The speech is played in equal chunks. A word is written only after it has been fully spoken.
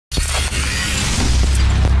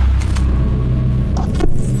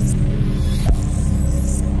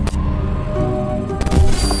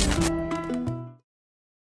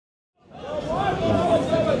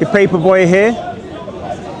Paperboy here,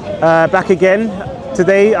 back again.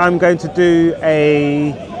 Today I'm going to do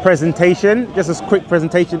a presentation, just a quick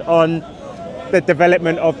presentation on the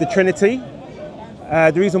development of the Trinity.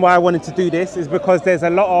 The reason why I wanted to do this is because there's a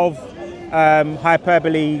lot of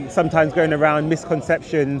hyperbole sometimes going around,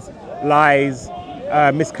 misconceptions, lies,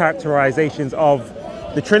 mischaracterizations of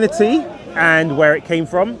the Trinity and where it came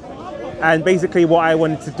from. And basically what I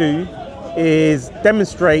wanted to do is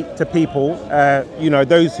demonstrate to people,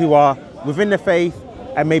 those who are within the faith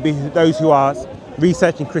and maybe those who are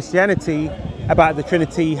researching Christianity about the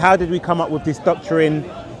Trinity. How did we come up with this doctrine?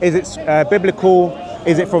 Is it biblical?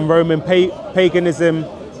 Is it from Roman paganism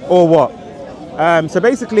or what? So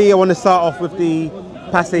basically I want to start off with the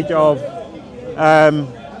passage of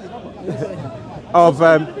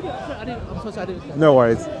no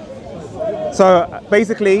worries. So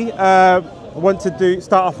basically I want to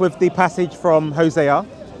start off with the passage from Hosea,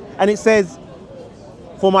 and it says,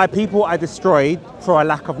 "For my people are destroyed for a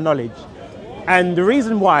lack of knowledge." And the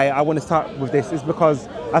reason why I want to start with this is because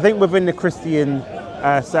I think within the Christian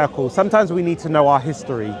circle, sometimes we need to know our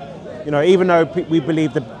history. Even though we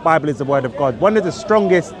believe the Bible is the Word of God, one of the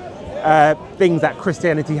strongest things that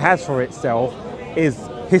Christianity has for itself is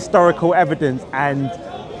historical evidence. And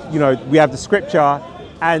we have the scripture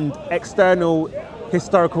and external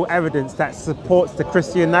historical evidence that supports the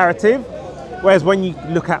Christian narrative. Whereas when you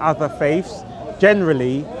look at other faiths,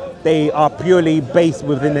 generally they are purely based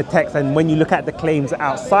within the text, and when you look at the claims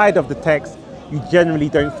outside of the text, you generally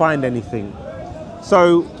don't find anything.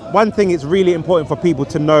 So one thing, it's really important for people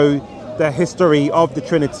to know the history of the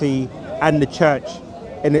Trinity and the church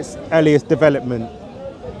in its earliest development.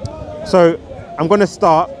 So I'm going to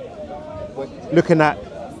start looking at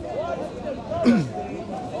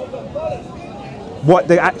what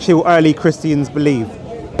the actual early Christians believe.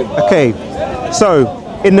 Okay, so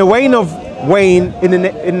in the words of Wayne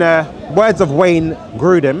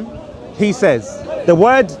Grudem, he says, "The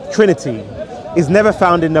word Trinity is never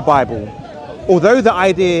found in the Bible. Although the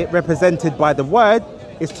idea represented by the word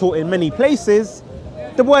is taught in many places,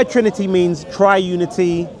 the word Trinity means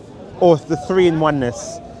triunity or the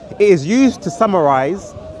three-in-oneness. It is used to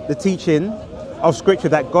summarize the teaching of Scripture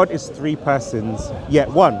that God is three persons,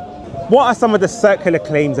 yet one." What are some of the circular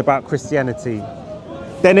claims about Christianity?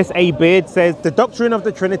 Dennis A. Beard says the doctrine of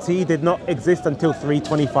the Trinity did not exist until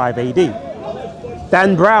 325 AD.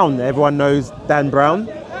 Dan Brown, everyone knows Dan Brown,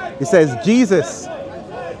 he says Jesus'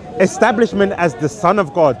 establishment as the Son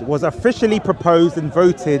of God was officially proposed and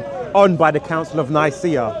voted on by the Council of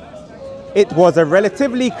Nicaea. It was a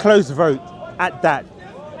relatively close vote at that.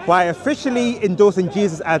 By officially endorsing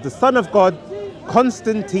Jesus as the Son of God,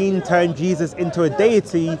 Constantine turned Jesus into a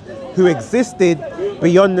deity who existed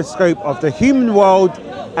beyond the scope of the human world,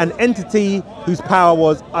 an entity whose power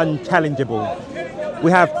was unchallengeable.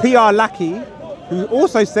 We have P.R. Lackey, who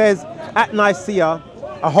also says at Nicaea,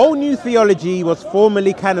 a whole new theology was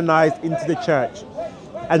formally canonized into the church.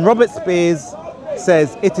 And Robert Spears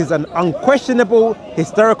says it is an unquestionable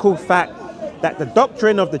historical fact that the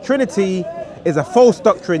doctrine of the Trinity is a false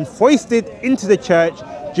doctrine foisted into the church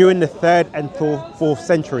during the 3rd and 4th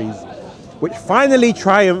centuries, which finally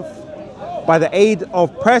triumphed by the aid of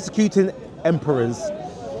persecuting emperors.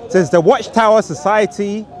 Says the Watchtower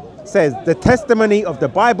Society says the testimony of the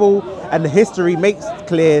Bible and the history makes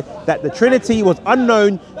clear that the Trinity was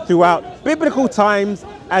unknown throughout biblical times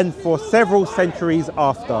and for several centuries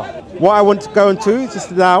after. What I want to go into is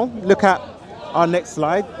just now look at our next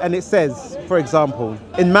slide, and it says, for example,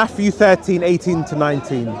 in Matthew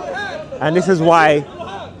 13:18-19, and this is why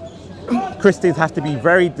Christians have to be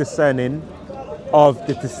very discerning of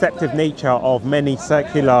the deceptive nature of many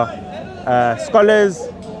secular scholars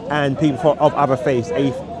and people of other faiths,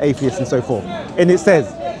 atheists and so forth. And it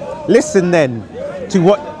says, "Listen then to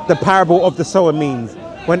what the parable of the sower means.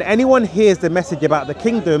 When anyone hears the message about the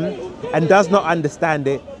kingdom and does not understand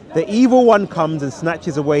it, the evil one comes and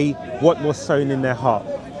snatches away what was sown in their heart."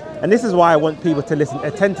 And this is why I want people to listen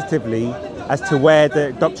attentively as to where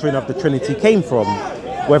the doctrine of the Trinity came from,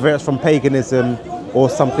 whether it's from paganism or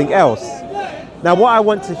something else. Now what I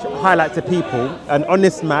want to highlight to people, and on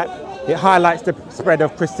this map, it highlights the spread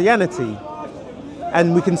of Christianity.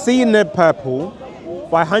 And we can see in the purple,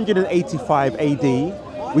 by 185 AD,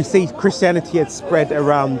 we see Christianity had spread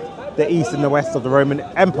around the east and the west of the Roman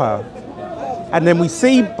Empire. And then we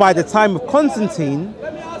see by the time of Constantine,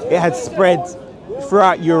 it had spread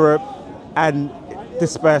throughout Europe and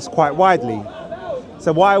dispersed quite widely.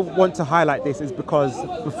 So why I want to highlight this is because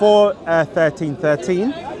before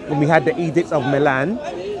 1313, when we had the Edicts of Milan,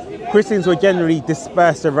 Christians were generally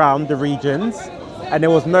dispersed around the regions, and there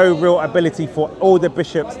was no real ability for all the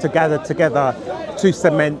bishops to gather together to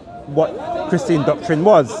cement what Christian doctrine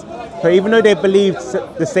was. So even though they believed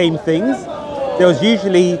the same things, there was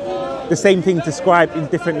usually the same thing described in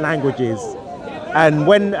different languages. And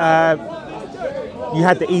when you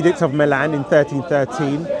had the Edict of Milan in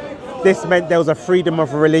 1313, this meant there was a freedom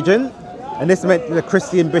of religion, and this meant the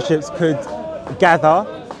Christian bishops could gather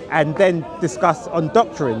and then discuss on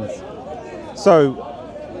doctrines. So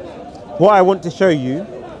what I want to show you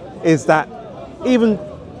is that even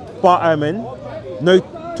Bart Ehrman,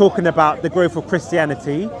 talking about the growth of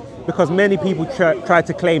Christianity, because many people try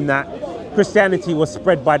to claim that Christianity was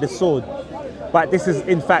spread by the sword. But this is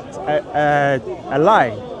in fact a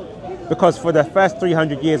lie, because for the first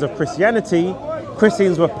 300 years of Christianity,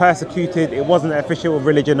 Christians were persecuted. It wasn't an official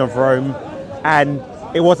religion of Rome, and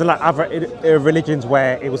it wasn't like other religions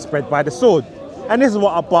where it was spread by the sword. And this is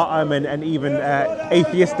what Bart Ehrman, and even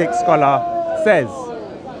atheistic scholar, says.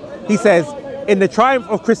 He says, in The Triumph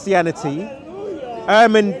of Christianity,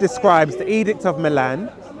 Ehrman describes the Edict of Milan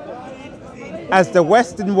as the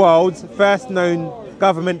Western world's first known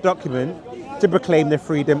government document to proclaim the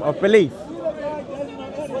freedom of belief.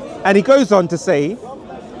 And he goes on to say,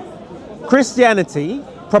 Christianity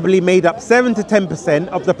probably made up 7 to 10%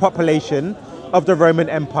 of the population of the Roman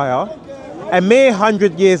Empire. A mere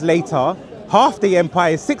 100 years later, half the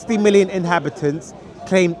empire's 60 million inhabitants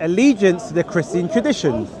claimed allegiance to the Christian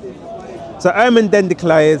tradition. So Ehrman then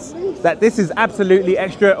declares that this is absolutely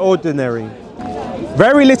extraordinary.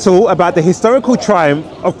 Very little about the historical triumph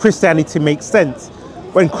of Christianity makes sense.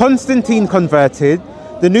 When Constantine converted,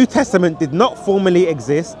 the New Testament did not formally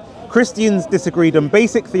exist. Christians disagreed on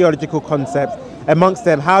basic theological concepts, amongst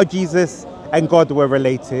them how Jesus and God were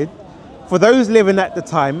related. For those living at the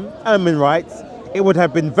time, Ehrman writes, it would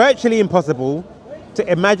have been virtually impossible to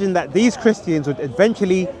imagine that these Christians would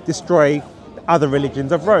eventually destroy other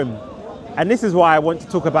religions of Rome. And this is why I want to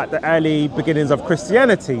talk about the early beginnings of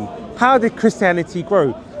Christianity. How did Christianity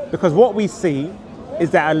grow? Because what we see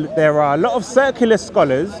is that there are a lot of secular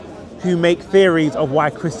scholars who make theories of why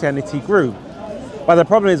Christianity grew. But the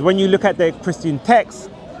problem is when you look at the Christian texts,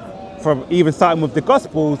 from even starting with the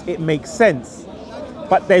Gospels, it makes sense.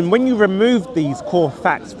 But then when you remove these core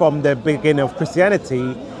facts from the beginning of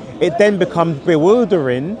Christianity, it then becomes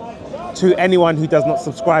bewildering to anyone who does not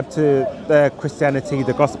subscribe to the Christianity,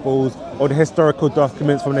 the Gospels, or the historical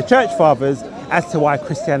documents from the Church Fathers as to why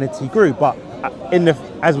Christianity grew. But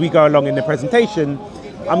as we go along in the presentation,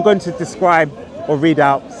 I'm going to describe or read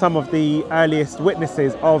out some of the earliest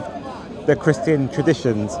witnesses of the Christian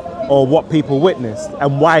traditions, or what people witnessed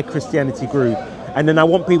and why Christianity grew. And then I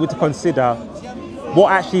want people to consider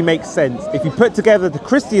what actually makes sense. If you put together the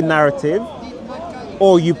Christian narrative,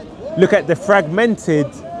 or you look at the fragmented,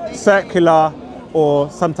 circular, or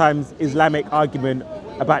sometimes Islamic argument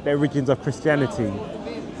about the origins of Christianity.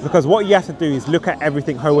 Because what you have to do is look at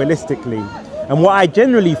everything holistically. And what I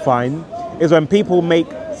generally find is when people make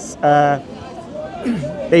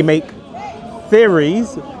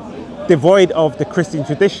theories devoid of the Christian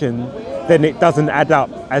tradition, then it doesn't add up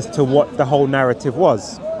as to what the whole narrative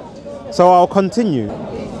was. So I'll continue.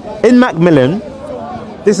 In Macmillan,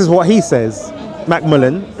 this is what he says.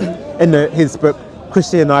 Macmillan, in his book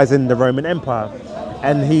Christianizing the Roman Empire,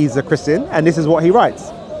 and he's a Christian, and this is what he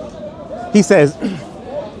writes. He says,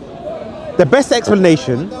 the best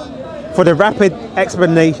explanation for the rapid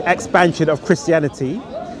expansion of Christianity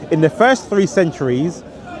in the first 3 centuries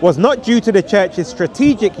was not due to the church's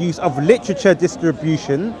strategic use of literature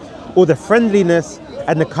distribution or the friendliness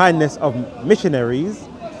and the kindness of missionaries.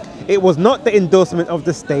 It was not the endorsement of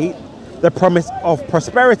the state, the promise of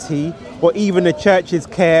prosperity, or even the church's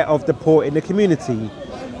care of the poor in the community.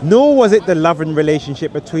 Nor was it the loving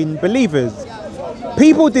relationship between believers.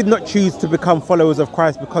 People did not choose to become followers of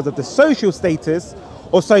Christ because of the social status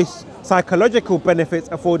or psychological benefits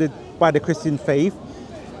afforded by the Christian faith.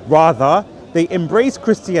 Rather, they embraced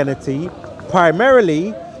Christianity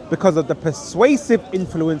primarily because of the persuasive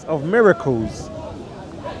influence of miracles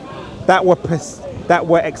that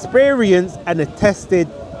were experienced and attested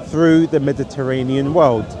through the Mediterranean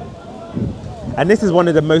world. And this is one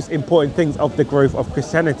of the most important things of the growth of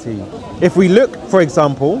Christianity. If we look, for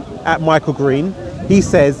example, at Michael Green, he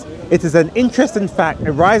says, it is an interesting fact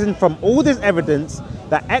arising from all this evidence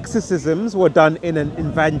that exorcisms were done in an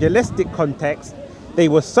evangelistic context. They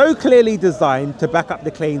were so clearly designed to back up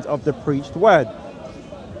the claims of the preached word.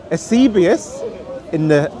 Eusebius, in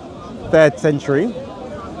the 3rd century,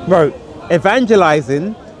 wrote,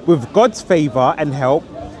 evangelizing with God's favor and help,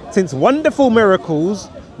 since wonderful miracles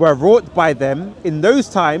were wrought by them in those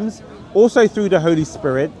times, also through the Holy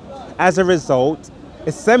Spirit. As a result,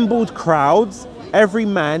 assembled crowds, every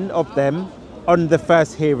man of them on the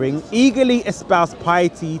first hearing, eagerly espoused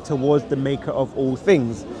piety towards the maker of all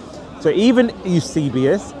things. So even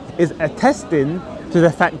Eusebius is attesting to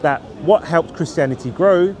the fact that what helped Christianity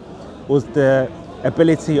grow was the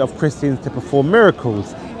ability of Christians to perform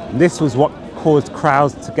miracles. And this was what caused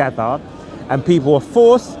crowds to gather, and people were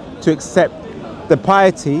forced to accept the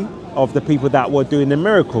piety of the people that were doing the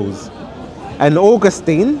miracles. And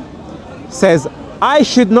Augustine says, I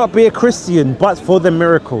should not be a Christian but for the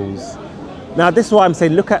miracles. Now this is what I'm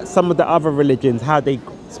saying, look at some of the other religions, how they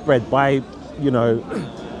spread by, you know,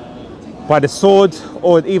 by the sword,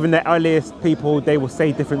 or even the earliest people, they will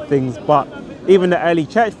say different things, but even the early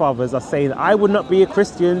church fathers are saying, I would not be a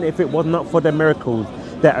Christian if it was not for the miracles,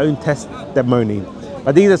 their own testimony.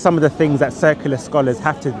 But these are some of the things that secular scholars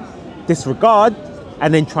have to disregard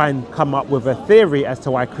and then try and come up with a theory as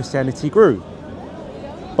to why Christianity grew.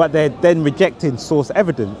 But they're then rejecting source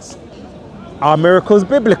evidence. Are miracles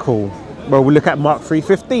biblical? Well, we'll look at Mark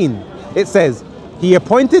 3:15. It says, he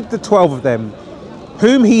appointed the 12 of them,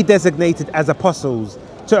 whom he designated as apostles,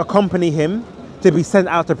 to accompany him, to be sent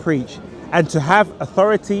out to preach, and to have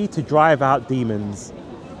authority to drive out demons.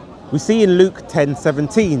 We see in Luke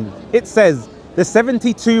 10:17, it says, the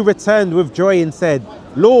 72 returned with joy and said,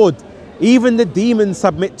 Lord, even the demons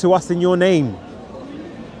submit to us in your name.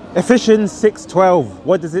 Ephesians 6:12,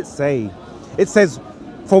 what does it say? It says,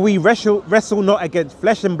 for we wrestle not against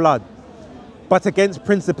flesh and blood, but against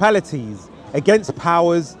principalities, against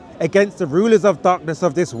powers, against the rulers of darkness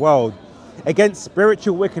of this world, against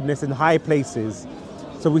spiritual wickedness in high places.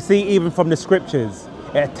 So we see even from the scriptures,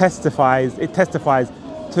 it testifies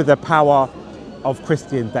to the power of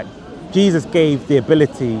Christians, that Jesus gave the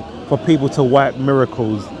ability for people to work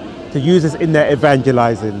miracles, to use this in their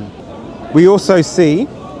evangelizing. We also see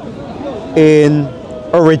in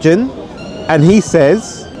Origen, and he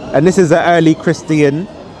says, and this is an early Christian,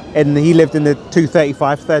 and he lived in the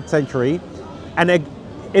 235, 3rd century, and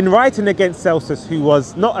in writing against Celsus, who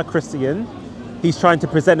was not a Christian, he's trying to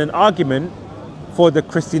present an argument for the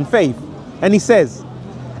Christian faith. And he says,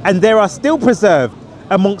 and there are still preserved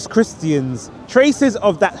amongst Christians traces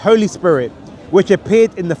of that Holy Spirit which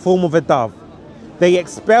appeared in the form of a dove. They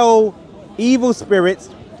expel evil spirits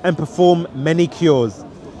and perform many cures,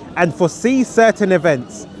 and foresee certain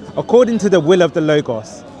events according to the will of the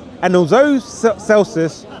Logos. And although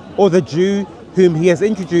Celsus, or the Jew whom he has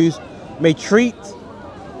introduced, may treat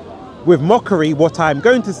with mockery what I am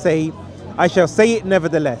going to say, I shall say it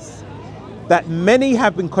nevertheless, that many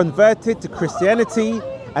have been converted to Christianity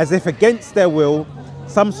as if against their will,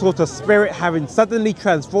 some sort of spirit having suddenly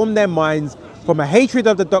transformed their minds from a hatred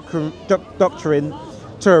of the doctrine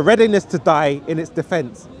to a readiness to die in its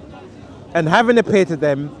defense, and having appeared to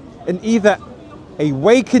them in either a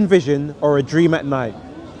waking vision or a dream at night.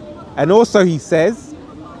 And also he says,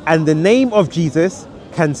 and the name of Jesus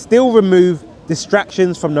can still remove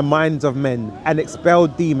distractions from the minds of men and expel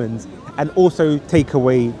demons and also take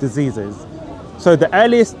away diseases. So the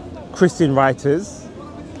earliest Christian writers,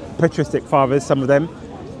 patristic fathers, some of them,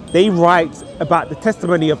 they write about the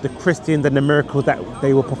testimony of the Christians and the miracles that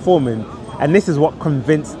they were performing. And this is what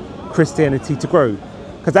convinced Christianity to grow.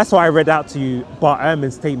 Because that's why I read out to you Bart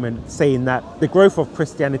Ehrman's statement saying that the growth of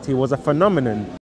Christianity was a phenomenon.